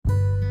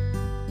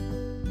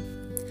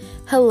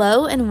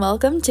Hello and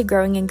welcome to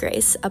Growing in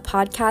Grace, a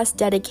podcast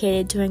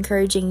dedicated to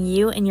encouraging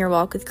you in your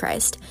walk with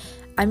Christ.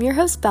 I'm your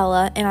host,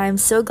 Bella, and I am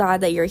so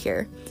glad that you're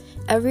here.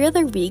 Every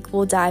other week,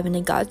 we'll dive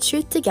into God's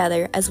truth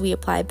together as we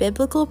apply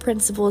biblical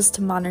principles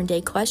to modern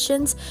day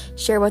questions,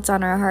 share what's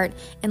on our heart,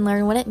 and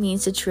learn what it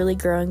means to truly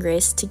grow in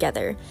grace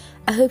together.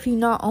 I hope you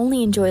not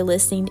only enjoy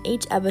listening to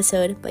each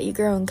episode, but you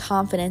grow in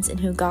confidence in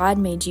who God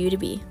made you to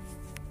be.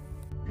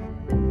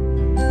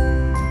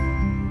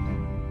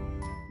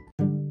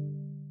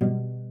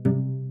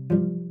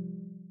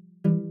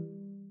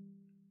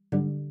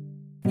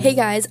 Hey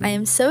guys, I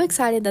am so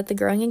excited that the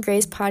Growing in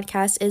Grace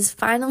podcast is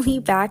finally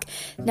back.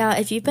 Now,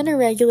 if you've been a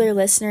regular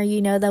listener,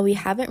 you know that we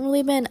haven't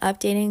really been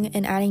updating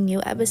and adding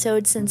new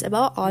episodes since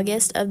about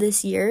August of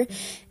this year.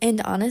 And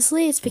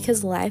honestly, it's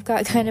because life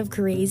got kind of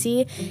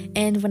crazy.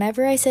 And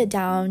whenever I sit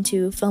down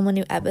to film a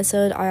new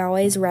episode, I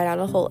always write out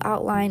a whole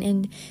outline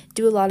and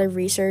do a lot of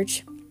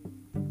research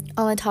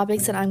on the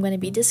topics that I'm going to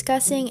be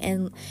discussing,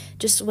 and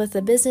just with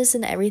the business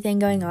and everything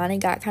going on, it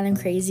got kind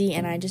of crazy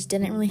and I just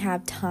didn't really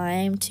have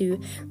time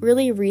to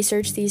really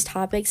research these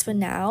topics. But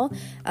now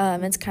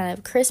it's kind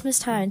of Christmas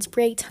time, it's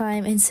break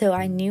time, and so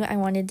I knew I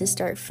wanted to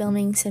start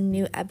filming some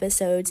new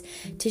episodes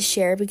to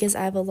share because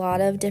I have a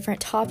lot of different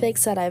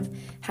topics that I've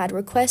had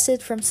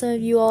requested from some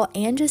of you all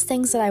and just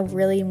things that I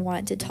really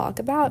want to talk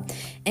about.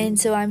 And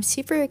so I'm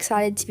super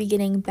excited to be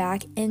getting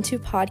back into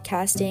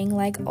podcasting.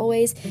 Like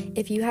always,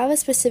 if you have a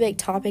specific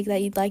topic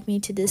that you'd like me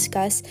to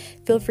discuss,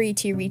 feel free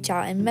to reach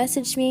out and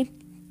message me.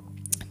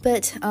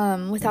 But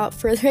without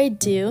further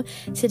ado,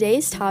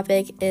 today's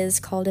topic is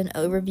called an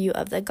overview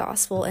of the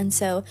gospel. And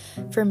so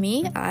for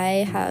me,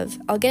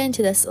 I'll get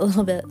into this a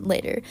little bit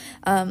later,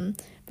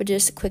 but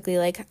just quickly,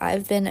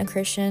 I've been a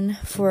Christian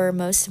for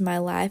most of my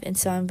life, and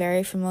so I'm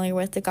very familiar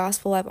with the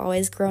gospel. I've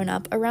always grown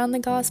up around the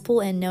gospel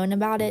and known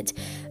about it,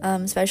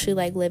 especially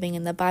living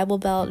in the Bible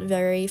Belt,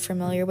 very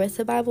familiar with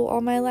the Bible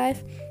all my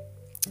life.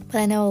 But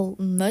I know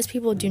most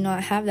people do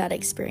not have that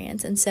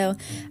experience, and so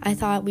I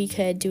thought we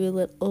could do a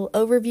little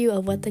overview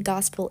of what the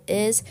gospel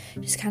is,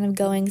 just kind of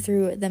going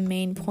through the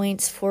main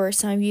points for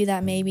some of you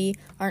that maybe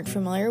aren't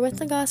familiar with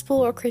the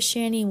gospel or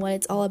Christianity and what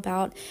it's all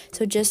about.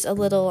 So just a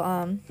little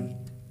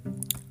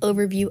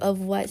overview of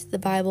what the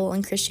Bible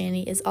and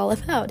Christianity is all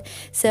about.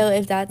 So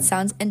if that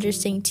sounds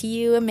interesting to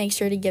you, make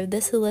sure to give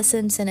this a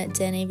listen, send it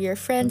to any of your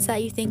friends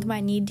that you think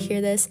might need to hear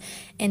this,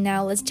 and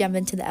now let's jump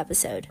into the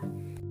episode.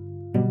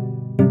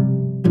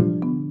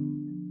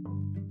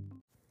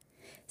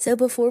 So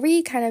before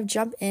we kind of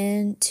jump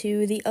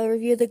into the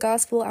overview of the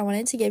gospel, I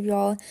wanted to give you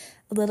all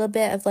a little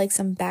bit of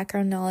some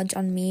background knowledge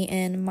on me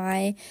and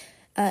my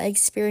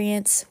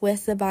experience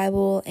with the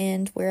Bible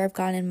and where I've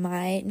gotten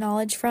my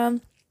knowledge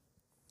from.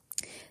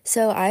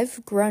 So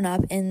I've grown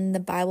up in the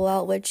Bible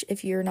Belt, which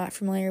if you're not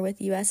familiar with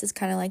the U.S., is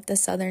kind of like the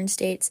southern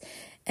states,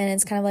 and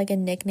it's kind of like a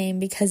nickname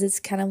because it's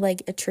kind of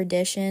like a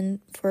tradition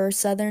for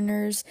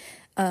Southerners.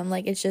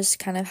 It's just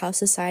kind of how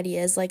society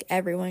is.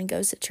 Everyone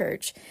goes to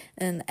church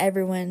and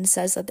everyone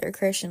says that they're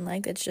Christian.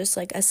 It's just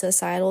a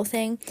societal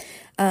thing.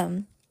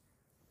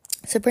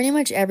 So pretty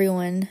much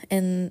everyone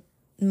and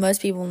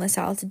most people in the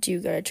South do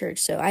go to church.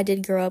 So I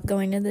did grow up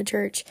going to the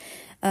church.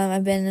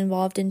 I've been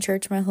involved in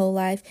church my whole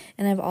life,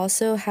 and I've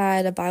also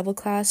had a Bible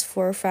class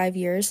for 5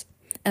 years,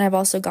 and I've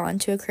also gone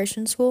to a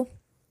Christian school.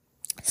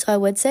 So I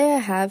would say I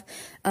have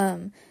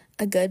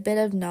a good bit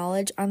of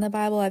knowledge on the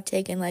Bible. I've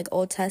taken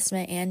Old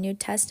Testament and New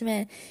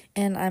Testament,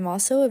 and I'm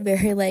also a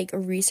very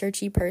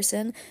researchy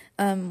person.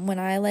 When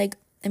I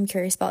am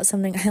curious about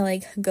something,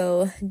 I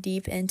go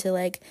deep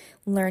into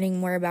learning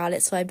more about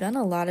it. So I've done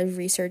a lot of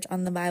research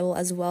on the Bible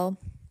as well.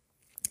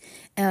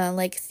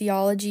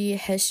 Theology,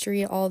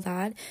 history, all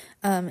that.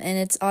 And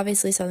it's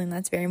obviously something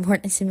that's very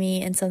important to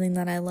me and something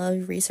that I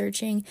love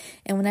researching.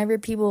 And whenever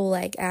people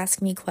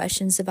ask me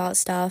questions about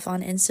stuff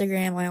on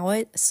Instagram, I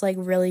always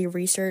really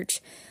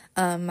research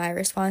my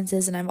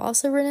responses. And I've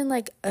also written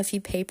a few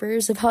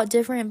papers about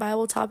different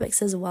Bible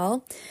topics as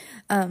well.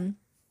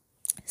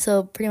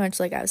 So pretty much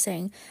like I was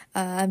saying,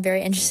 I'm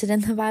very interested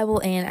in the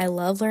Bible and I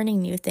love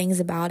learning new things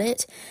about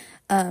it.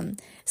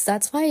 So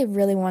that's why I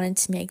really wanted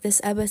to make this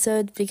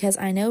episode, because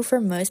I know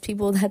for most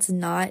people that's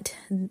not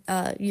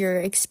your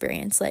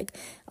experience.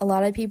 A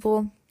lot of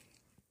people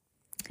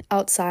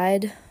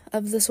outside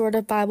of the sort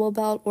of Bible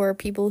Belt or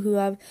people who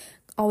have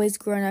always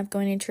grown up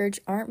going to church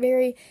aren't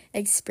very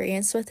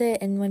experienced with it.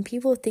 And when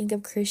people think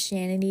of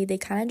Christianity, they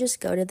kind of just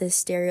go to the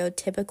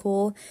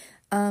stereotypical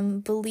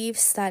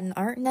beliefs that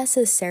aren't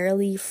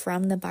necessarily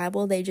from the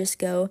Bible. They just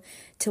go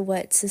to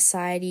what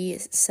society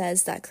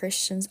says that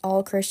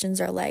all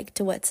Christians are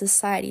to what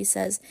society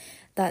says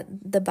that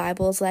the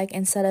Bible is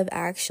instead of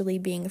actually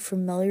being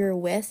familiar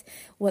with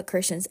what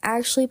Christians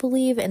actually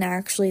believe and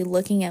actually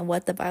looking at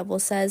what the Bible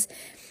says.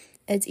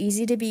 It's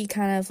easy to be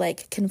kind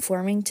of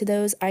conforming to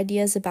those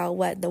ideas about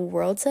what the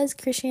world says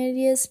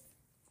Christianity is.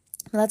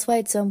 That's why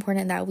it's so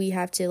important that we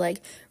have to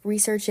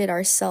research it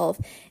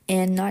ourselves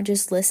and not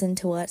just listen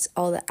to what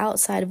all the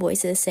outside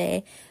voices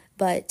say,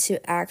 but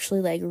to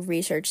actually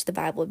research the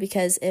Bible.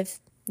 Because if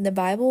the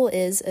Bible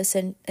is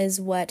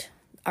what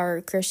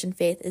our Christian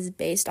faith is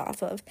based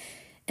off of.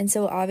 And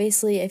so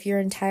obviously, if your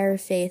entire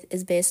faith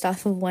is based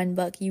off of one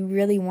book, you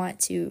really want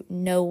to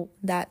know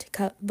that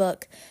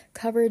book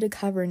cover to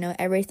cover, know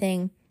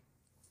everything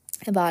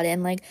about it.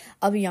 And like,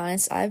 I'll be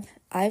honest,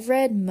 I've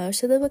read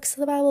most of the books of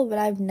the Bible, but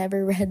I've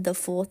never read the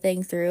full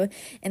thing through.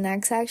 And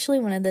that's actually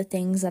one of the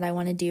things that I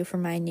want to do for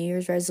my New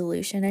Year's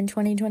resolution in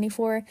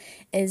 2024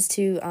 is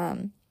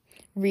to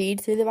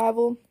read through the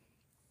Bible.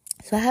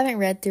 So I haven't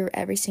read through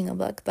every single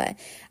book, but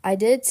I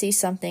did see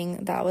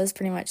something that was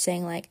pretty much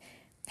saying like,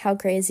 how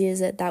crazy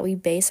is it that we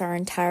base our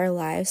entire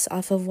lives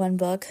off of one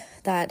book,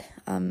 that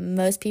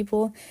most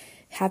people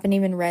haven't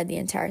even read the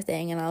entire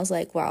thing. And I was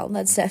like, wow,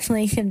 that's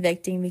definitely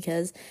convicting,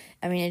 because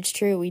I mean, it's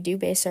true. We do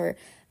base our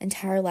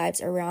entire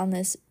lives around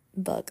this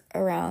book,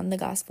 around the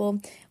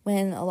gospel,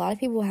 when a lot of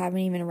people haven't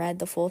even read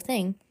the full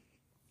thing.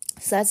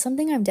 So that's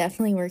something I'm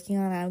definitely working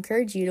on. I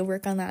encourage you to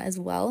work on that as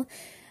well.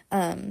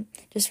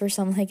 Just for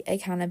some like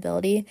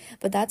accountability.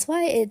 But that's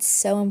why it's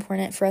so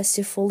important for us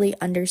to fully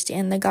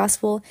understand the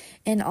gospel,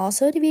 and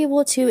also to be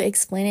able to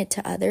explain it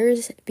to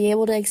others, be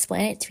able to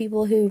explain it to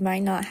people who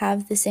might not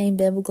have the same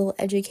biblical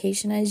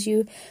education as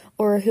you,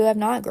 or who have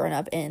not grown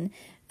up in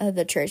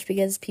the church,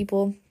 because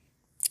people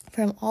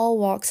from all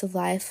walks of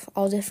life,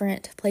 all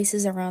different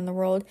places around the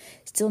world,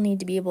 still need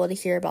to be able to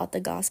hear about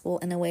the gospel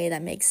in a way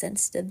that makes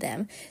sense to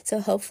them. So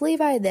hopefully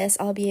by this,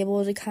 I'll be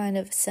able to kind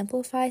of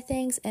simplify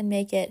things and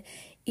make it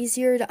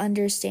easier to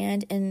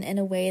understand in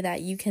a way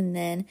that you can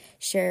then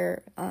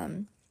share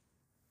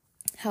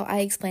how I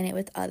explain it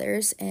with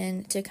others,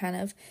 and to kind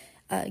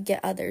of get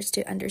others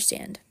to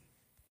understand.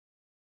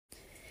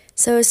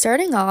 So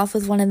starting off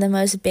with one of the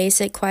most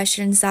basic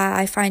questions that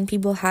I find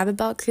people have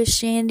about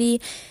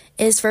Christianity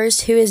is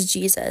first, who is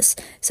Jesus?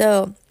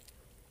 So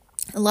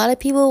a lot of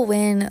people,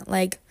 when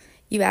like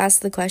you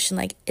ask the question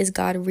like, is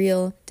God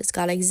real? Does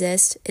God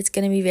exist? It's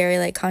going to be very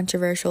like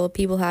controversial.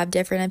 People have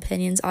different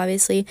opinions,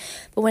 obviously.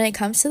 But when it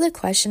comes to the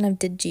question of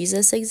did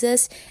Jesus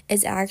exist,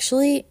 it's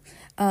actually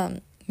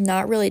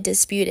not really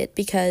disputed,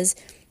 because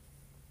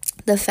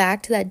the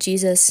fact that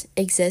Jesus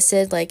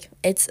existed, like,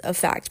 it's a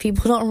fact.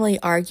 People don't really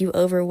argue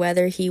over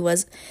whether he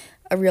was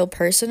a real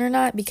person or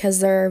not,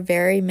 because there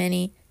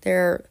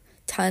are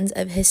tons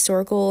of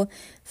historical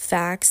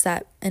facts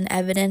and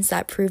evidence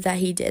that prove that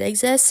he did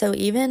exist. So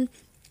even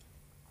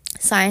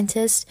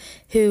scientists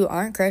who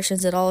aren't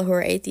Christians at all, who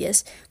are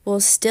atheists,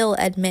 will still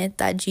admit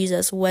that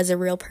Jesus was a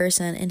real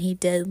person and he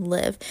did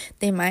live.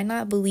 They might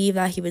not believe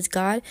that he was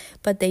God,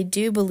 but they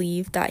do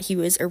believe that he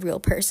was a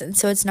real person.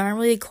 So it's not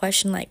really a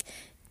question like,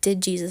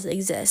 did Jesus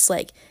exist?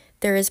 Like,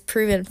 there is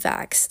proven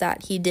facts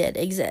that he did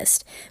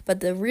exist, but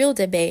the real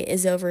debate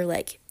is over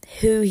like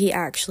who he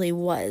actually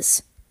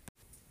was.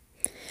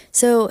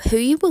 So who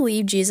you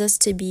believe Jesus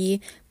to be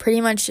pretty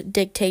much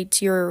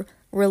dictates your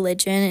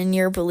religion and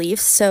your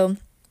beliefs. So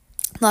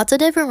lots of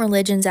different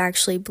religions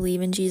actually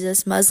believe in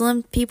Jesus.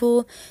 Muslim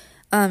people,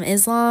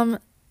 Islam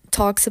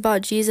talks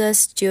about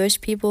Jesus.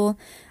 Jewish people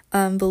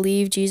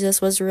believe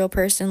Jesus was a real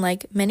person.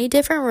 Like, many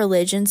different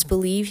religions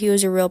believe he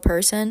was a real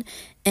person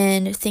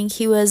and think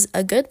he was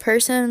a good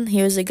person.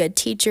 He was a good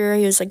teacher.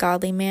 He was a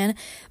godly man.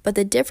 But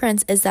the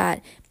difference is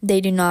that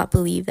they do not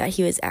believe that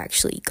he was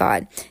actually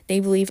God. They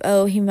believe,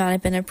 oh, he might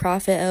have been a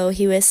prophet. Oh,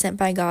 he was sent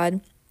by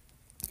God.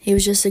 He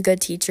was just a good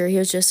teacher. He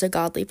was just a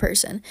godly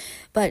person.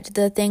 But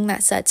the thing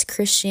that sets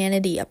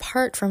Christianity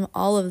apart from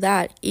all of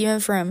that, even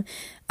from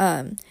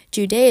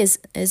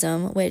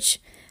Judaism, which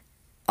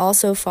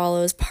also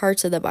follows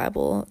parts of the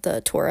Bible,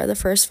 the Torah, the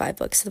first 5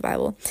 books of the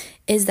Bible,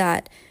 is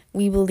that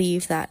we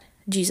believe that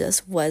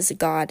Jesus was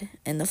God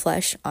in the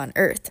flesh on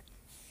earth.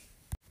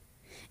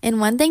 And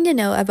one thing to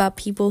know about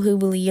people who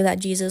believe that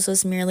Jesus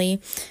was merely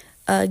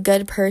a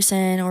good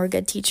person or a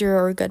good teacher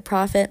or a good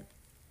prophet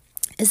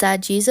is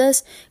that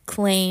Jesus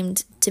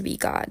claimed to be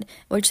God,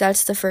 which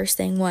that's the first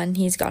thing. One,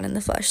 he's God in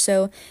the flesh.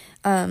 So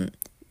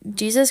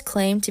Jesus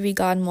claimed to be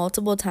God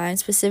multiple times,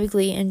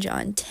 specifically in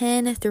John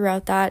 10.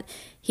 Throughout that,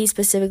 he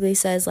specifically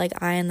says, like,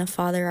 I and the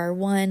Father are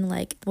one,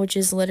 like, which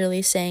is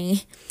literally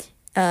saying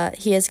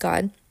he is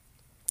God.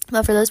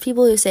 But for those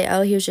people who say,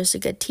 oh, he was just a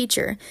good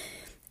teacher,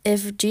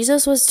 if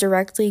Jesus was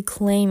directly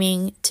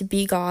claiming to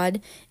be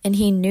God and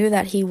he knew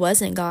that he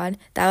wasn't God,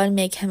 that would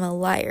make him a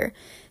liar.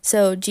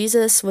 So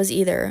Jesus was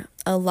either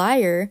a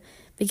liar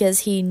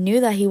because he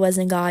knew that he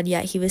wasn't God,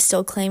 yet he was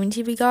still claiming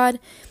to be God,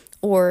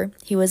 or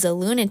he was a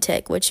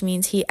lunatic, which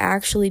means he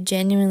actually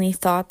genuinely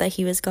thought that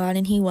he was God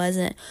and he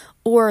wasn't.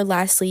 Or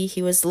lastly,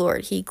 he was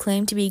Lord. He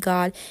claimed to be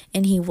God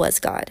and he was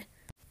God.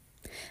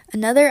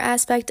 Another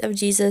aspect of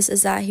Jesus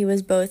is that he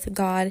was both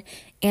God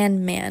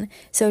and man.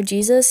 So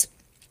Jesus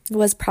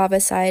was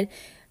prophesied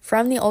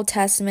from the Old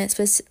Testament,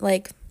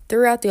 like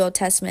throughout the Old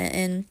Testament,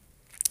 and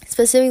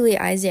specifically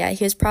Isaiah.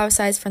 He was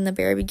prophesied from the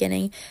very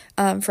beginning,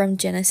 from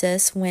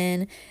Genesis,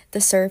 when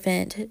the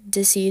serpent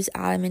deceives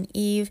Adam and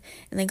Eve,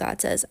 and then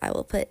God says, I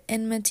will put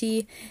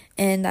enmity,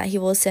 and that he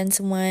will send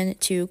someone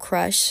to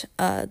crush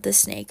the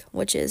snake,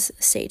 which is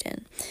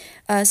Satan.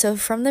 So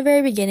from the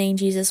very beginning,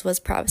 Jesus was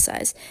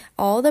prophesied.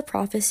 All the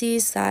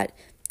prophecies that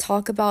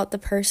talk about the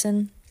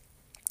person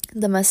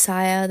the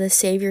Messiah, the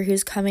Savior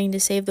who's coming to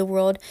save the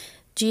world,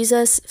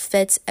 Jesus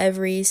fits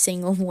every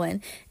single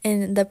one.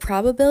 And the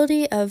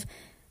probability of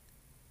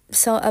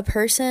a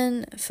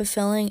person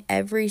fulfilling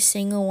every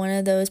single one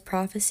of those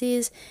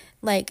prophecies,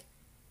 like,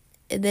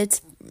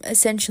 it's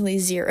essentially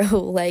zero.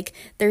 Like,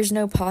 there's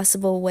no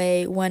possible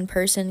way one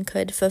person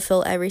could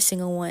fulfill every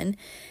single one,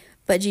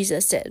 but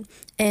Jesus did.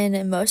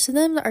 And most of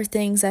them are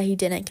things that he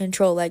didn't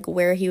control, like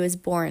where he was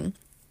born,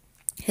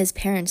 his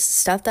parents,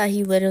 stuff that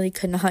he literally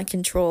could not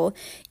control.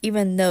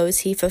 Even those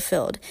he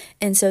fulfilled.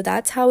 And so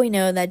that's how we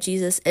know that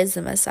Jesus is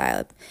the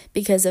Messiah.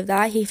 Because of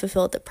that, he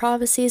fulfilled the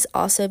prophecies,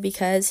 also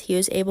because he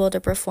was able to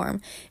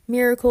perform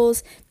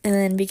miracles, and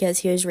then because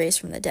he was raised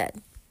from the dead.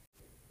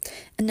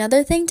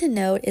 Another thing to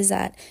note is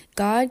that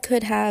God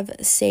could have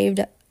saved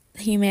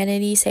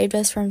humanity, saved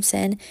us from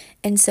sin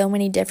in so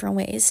many different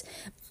ways.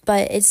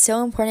 But it's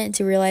so important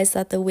to realize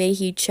that the way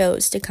he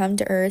chose to come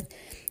to earth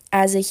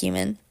as a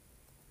human,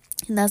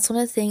 and that's one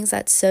of the things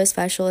that's so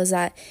special, is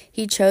that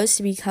he chose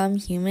to become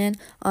human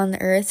on the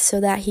earth so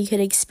that he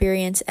could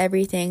experience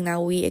everything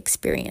that we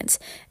experience.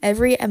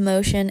 Every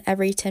emotion,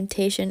 every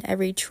temptation,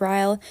 every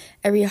trial,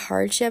 every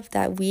hardship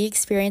that we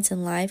experience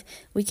in life,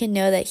 we can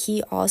know that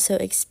he also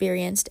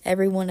experienced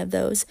every one of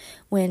those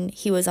when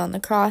he was on the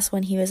cross,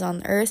 when he was on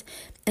the earth.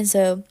 And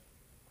so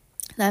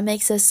that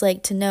makes us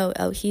like to know,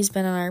 oh, he's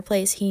been in our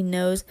place. He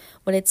knows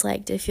what it's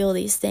like to feel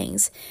these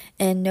things,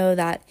 and know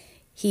that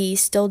he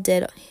still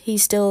did it. He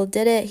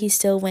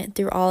still went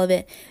through all of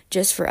it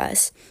just for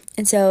us.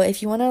 And so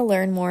if you want to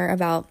learn more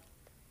about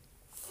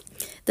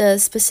the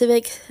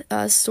specific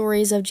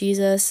stories of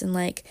Jesus and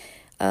like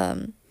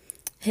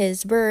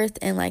his birth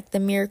and like the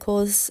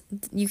miracles,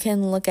 you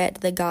can look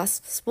at the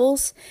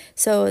Gospels.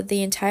 So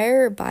the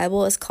entire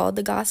Bible is called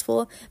the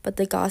Gospel, but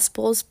the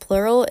Gospels,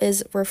 plural,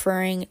 is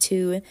referring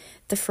to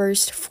the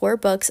first 4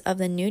 books of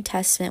the New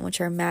Testament, which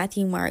are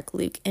Matthew, Mark,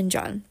 Luke, and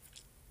John.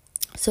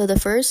 So the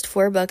first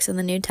 4 books in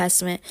the New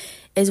Testament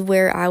is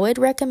where I would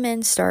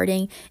recommend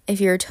starting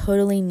if you're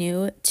totally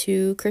new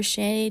to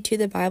Christianity, to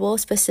the Bible,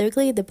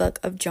 specifically the book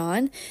of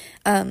John.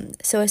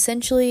 So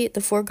essentially the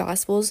 4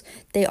 Gospels,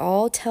 they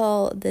all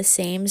tell the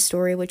same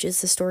story, which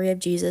is the story of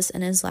Jesus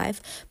and his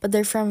life, but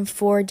they're from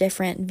 4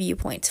 different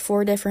viewpoints,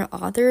 4 different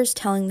authors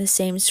telling the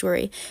same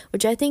story,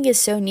 which I think is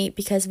so neat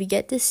because we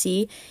get to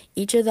see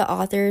each of the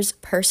authors'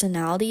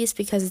 personalities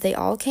because they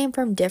all came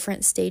from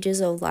different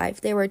stages of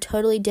life. They were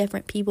totally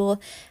different people,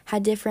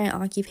 had different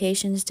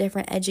occupations,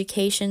 different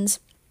educations,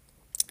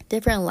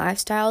 different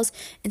lifestyles,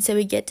 and so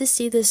we get to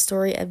see the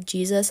story of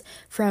Jesus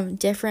from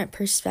different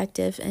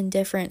perspectives and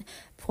different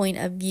point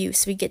of view.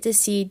 So we get to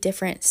see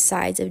different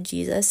sides of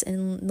Jesus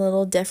and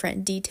little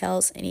different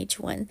details in each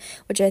one,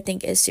 which I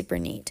think is super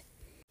neat.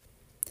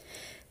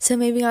 So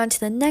moving on to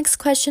the next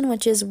question,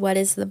 which is, what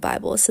is the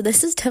Bible? So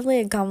this is definitely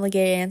a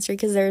complicated answer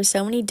because there are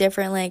so many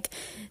different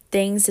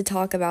things to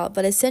talk about,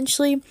 but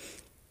essentially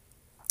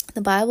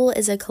the Bible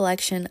is a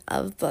collection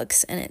of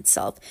books in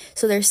itself.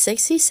 So there's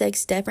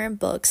 66 different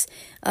books,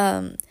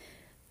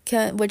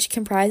 which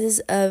comprises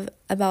of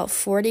about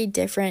 40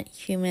 different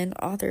human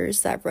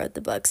authors that wrote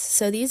the books.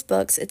 So these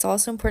books, it's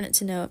also important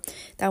to note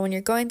that when you're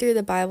going through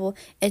the Bible,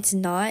 it's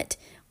not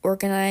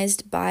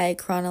organized by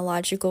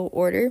chronological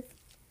order.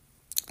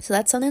 So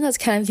that's something that's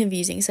kind of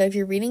confusing. So if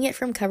you're reading it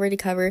from cover to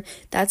cover,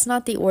 that's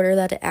not the order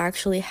that it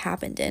actually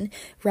happened in.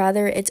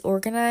 Rather, it's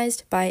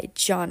organized by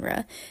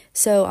genre.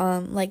 So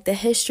the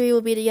history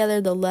will be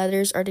together, the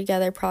letters are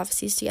together,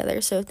 prophecies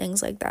together, so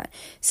things like that.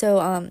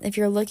 So if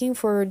you're looking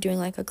for doing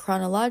a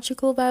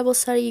chronological Bible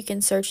study, you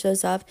can search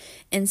those up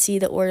and see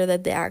the order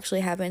that they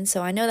actually happen.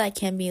 So I know that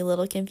can be a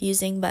little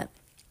confusing, but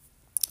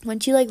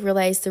once you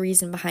realize the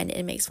reason behind it,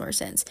 it makes more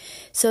sense.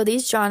 So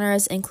these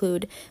genres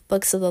include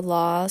books of the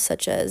law,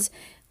 such as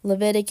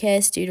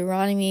Leviticus,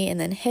 Deuteronomy, and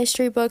then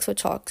history books,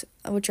 which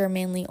are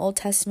mainly Old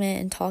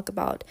Testament and talk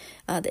about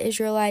the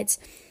Israelites,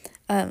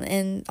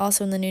 and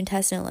also in the New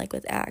Testament,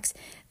 with Acts.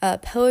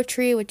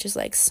 Poetry, which is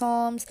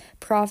Psalms,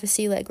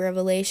 prophecy,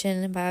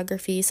 Revelation, and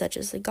biography, such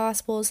as the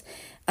Gospels,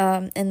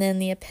 and then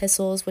the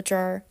epistles, which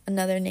are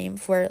another name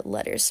for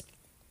letters.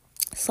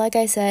 So like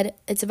I said,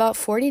 it's about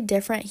 40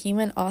 different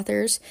human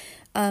authors,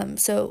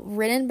 so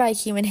written by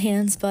human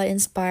hands but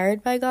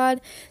inspired by God.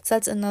 So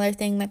that's another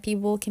thing that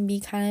people can be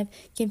kind of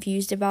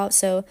confused about.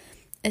 So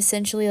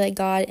essentially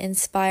God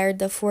inspired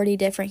the 40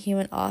 different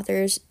human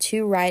authors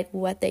to write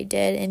what they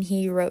did, and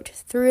he wrote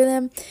through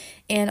them.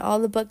 And all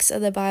the books of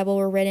the Bible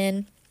were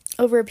written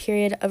over a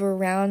period of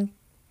around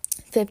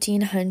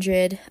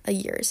 1,500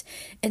 years.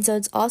 And so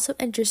it's also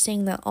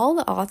interesting that all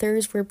the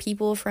authors were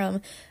people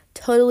from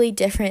totally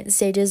different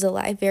stages of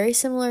life, very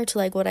similar to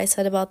what I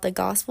said about the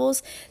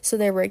Gospels. So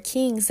there were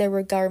kings, there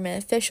were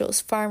government officials,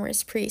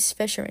 farmers, priests,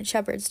 fishermen,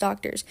 shepherds,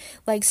 doctors,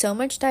 so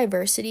much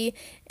diversity.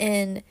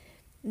 And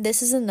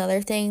this is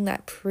another thing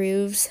that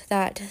proves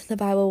that the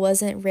Bible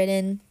wasn't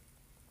written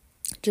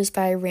just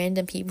by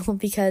random people,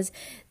 because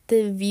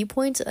the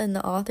viewpoints and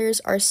the authors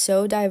are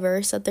so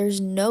diverse that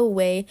there's no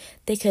way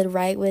they could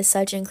write with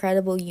such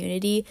incredible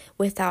unity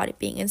without it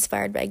being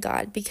inspired by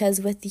God. Because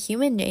with the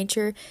human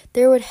nature,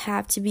 there would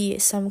have to be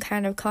some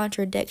kind of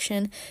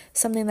contradiction,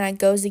 something that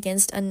goes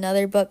against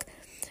another book,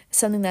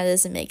 something that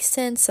doesn't make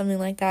sense, something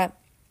like that.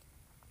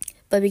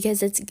 But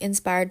because it's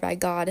inspired by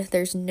God,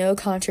 there's no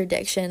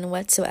contradiction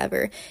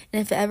whatsoever.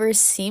 And if it ever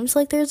seems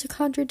like there's a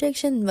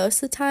contradiction,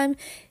 most of the time,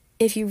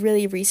 if you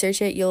really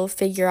research it, you'll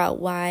figure out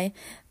why.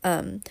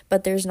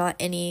 But there's not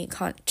any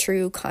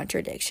true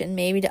contradiction.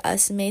 Maybe to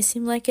us it may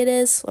seem like it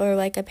is, or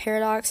like a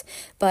paradox,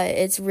 but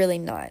it's really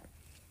not.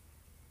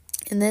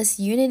 And this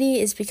unity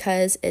is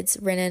because it's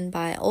written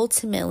by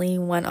ultimately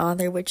one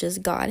author, which is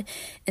God.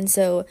 And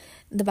so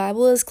the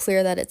Bible is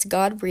clear that it's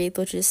God-breathed,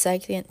 which is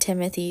 2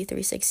 Timothy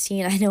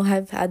 3:16. I know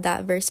I've had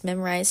that verse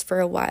memorized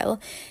for a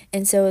while.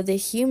 And so the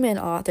human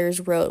authors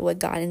wrote what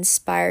God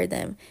inspired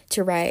them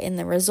to write, and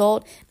the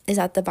result is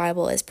that the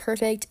Bible is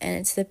perfect and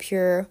it's the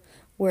pure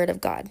Word of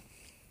God.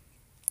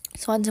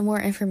 So on to more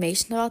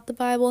information about the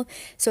Bible.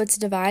 So it's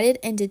divided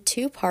into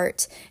two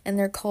parts, and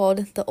they're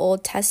called the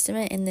Old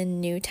Testament and the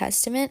New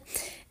Testament.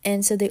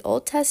 And so the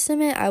Old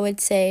Testament, I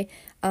would say,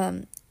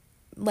 I'd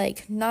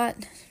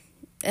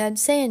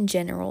say in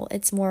general,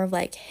 it's more of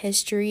like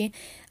history.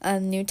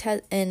 And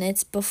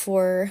it's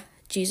before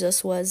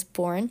Jesus was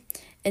born.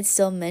 It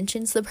still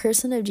mentions the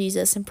person of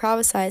Jesus and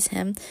prophesies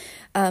him,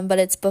 but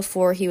it's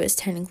before he was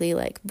technically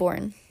like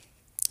born.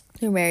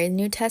 The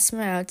New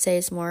Testament, I would say,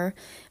 is more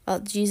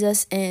about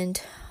Jesus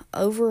and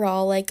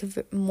overall like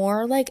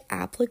more like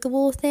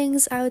applicable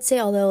things, I would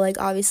say, although like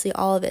obviously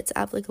all of it's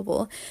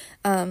applicable,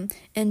 and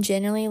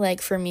generally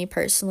like for me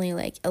personally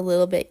like a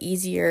little bit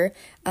easier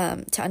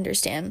to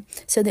understand.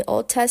 So the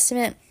Old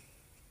Testament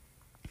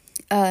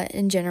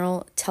in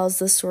general tells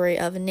the story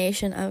of a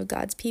nation, of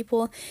God's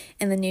people,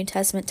 and the New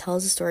Testament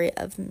tells the story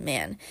of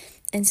man.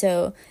 And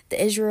so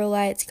the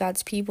Israelites,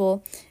 God's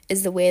people,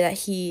 is the way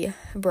that he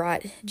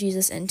brought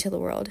Jesus into the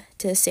world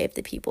to save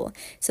the people.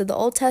 So the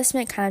Old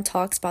Testament kind of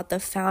talks about the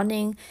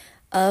founding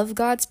of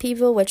God's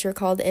people, which are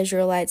called the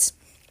Israelites,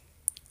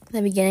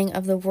 the beginning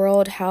of the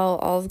world, how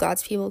all of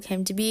God's people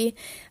came to be.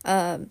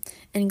 And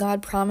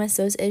God promised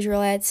those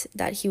Israelites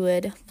that he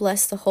would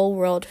bless the whole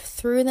world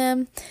through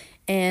them,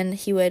 and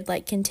he would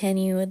like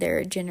continue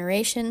their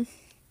generation,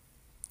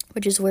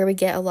 which is where we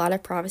get a lot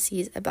of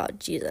prophecies about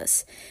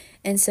Jesus.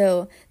 And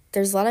so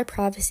there's a lot of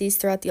prophecies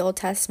throughout the Old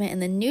Testament,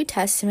 and the New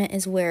Testament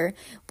is where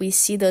we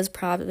see those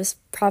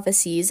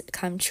prophecies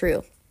come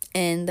true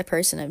in the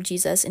person of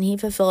Jesus. And he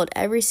fulfilled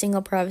every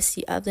single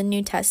prophecy of the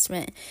New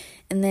Testament,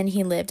 and then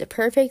he lived a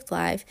perfect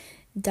life,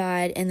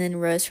 died, and then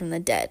rose from the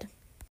dead.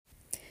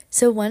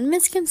 So one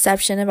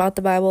misconception about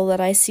the Bible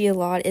that I see a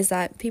lot is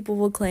that people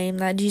will claim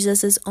that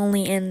Jesus is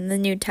only in the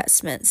New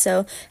Testament.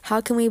 So how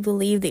can we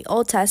believe the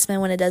Old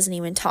Testament when it doesn't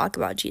even talk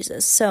about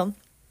Jesus? So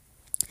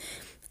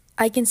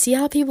I can see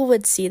how people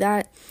would see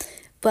that,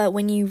 but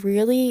when you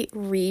really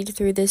read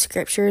through the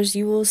scriptures,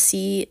 you will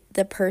see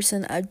the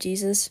person of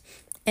Jesus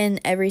in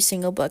every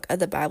single book of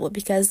the Bible,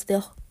 because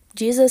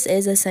Jesus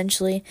is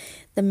essentially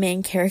the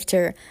main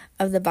character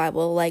of the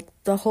Bible. Like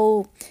the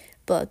whole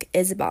book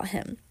is about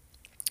him.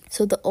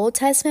 So the Old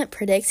Testament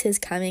predicts his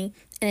coming,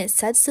 and it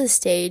sets the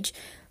stage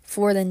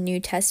for the New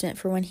Testament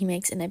for when he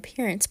makes an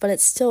appearance, but it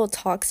still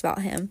talks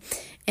about him.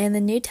 And the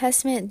New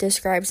Testament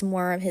describes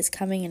more of his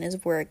coming and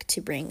his work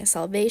to bring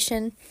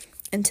salvation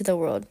into the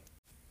world.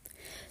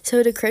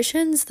 So to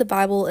Christians, the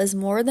Bible is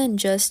more than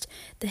just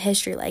the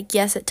history. Like,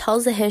 yes, it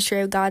tells the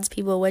history of God's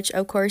people, which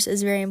of course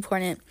is very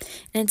important.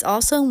 And it's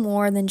also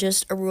more than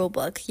just a rule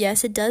book.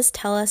 Yes, it does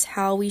tell us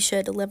how we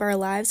should live our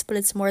lives, but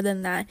it's more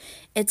than that.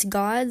 It's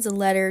God's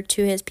letter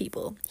to his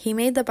people. He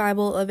made the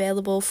Bible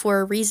available for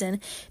a reason,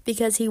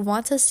 because he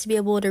wants us to be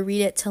able to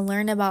read it, to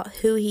learn about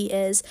who he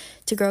is,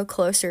 to grow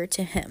closer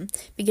to him.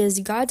 Because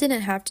God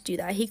didn't have to do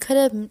that. He could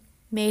have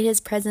made his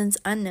presence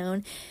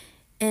unknown,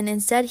 and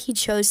instead he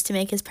chose to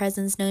make his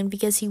presence known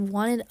because he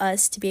wanted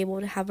us to be able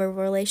to have a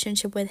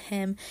relationship with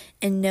him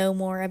and know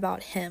more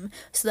about him.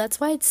 So that's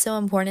why it's so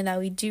important that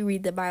we do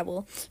read the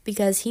Bible,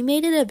 because he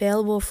made it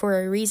available for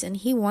a reason.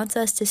 He wants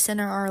us to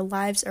center our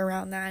lives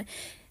around that,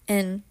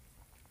 and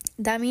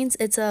that means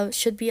it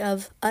should be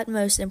of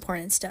utmost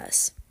importance to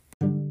us.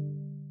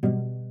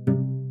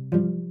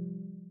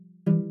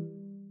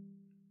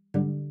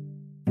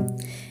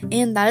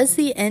 And that is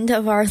the end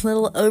of our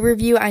little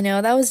overview. I know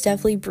that was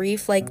definitely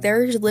brief. Like,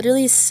 there's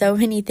literally so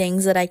many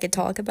things that I could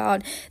talk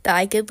about that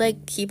I could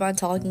like keep on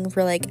talking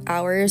for like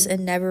hours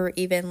and never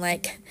even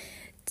like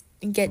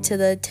get to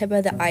the tip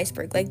of the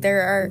iceberg. Like,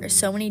 there are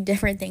so many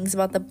different things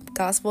about the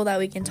gospel that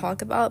we can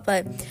talk about,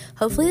 but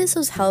hopefully this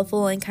was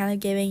helpful in kind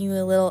of giving you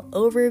a little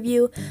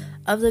overview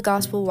of the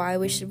gospel, why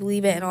we should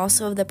believe it, and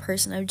also of the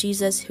person of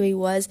Jesus, who he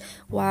was,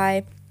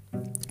 why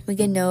we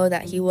can know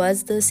that he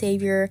was the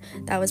Savior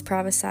that was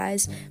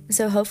prophesied.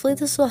 So hopefully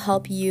this will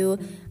help you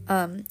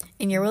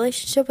in your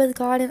relationship with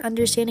God and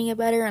understanding it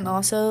better, and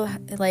also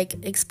like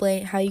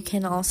explain how you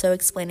can also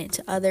explain it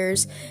to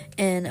others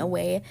in a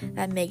way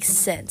that makes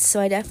sense.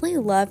 So I definitely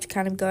loved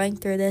kind of going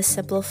through this,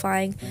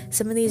 simplifying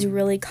some of these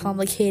really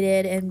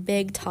complicated and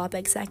big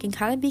topics that can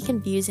kind of be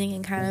confusing,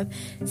 and kind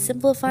of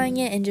simplifying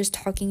it and just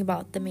talking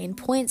about the main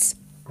points.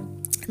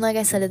 Like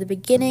I said at the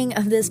beginning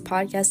of this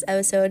podcast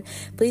episode,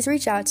 please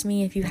reach out to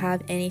me if you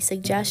have any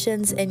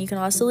suggestions, and you can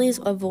also leave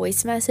a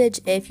voice message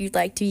if you'd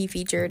like to be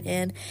featured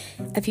in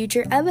a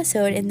future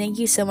episode. And thank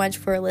you so much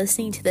for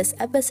listening to this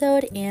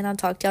episode, and I'll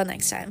talk to y'all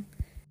next time.